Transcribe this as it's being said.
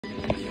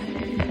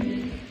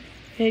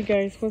Hey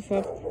guys, what's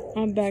up?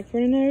 I'm back for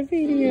another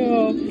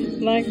video.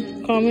 Like,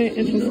 comment,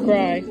 and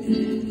subscribe.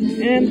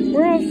 And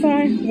we're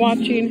outside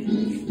watching.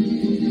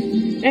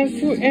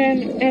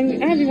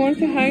 And Abby, want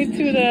to say hi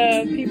to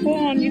the people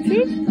on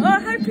YouTube? Oh,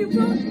 hi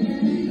people.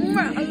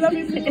 I love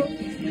you people.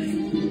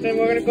 Then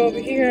we're gonna go over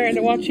here and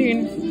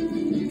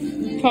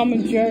watching Tom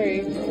and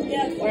Jerry.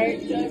 Yes, Right?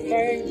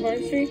 Jerry.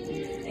 Right, Street?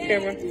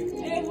 Camera.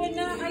 And we're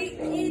now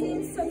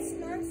eating some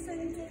snacks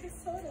and drinking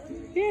soda.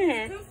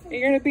 Yeah.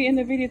 You're gonna be in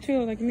the video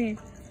too, like me.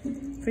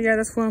 So yeah,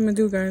 that's what I'm gonna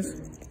do, guys.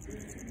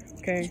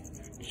 Okay.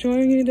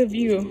 Showing you the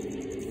view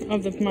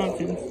of the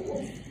mountains.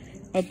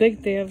 A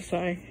big day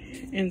outside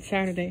and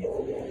Saturday.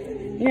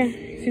 Yeah,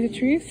 see the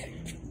trees?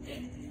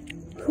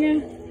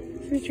 Yeah,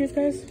 see the trees,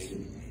 guys?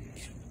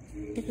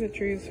 Look at the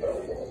trees.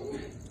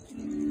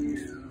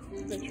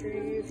 The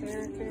trees and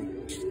everything.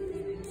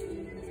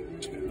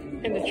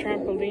 And the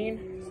trampoline.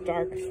 It's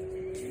dark.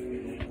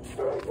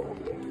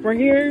 We're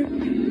here.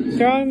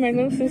 Sarah and my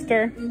little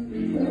sister.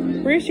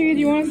 Where is she? Do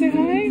you want to say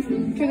hi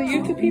to the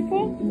YouTube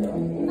people?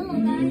 Hello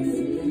guys.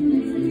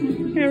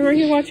 Yeah, we're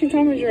here watching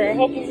Tom and Jerry. I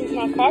hope this is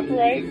not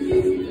copyright.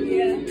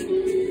 Yeah.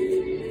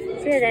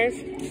 So yeah,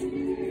 guys.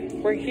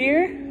 We're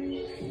here.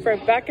 We're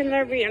back in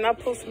our video, and I'll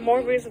post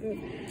more videos.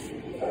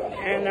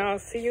 And I'll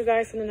see you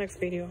guys in the next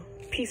video.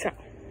 Peace out.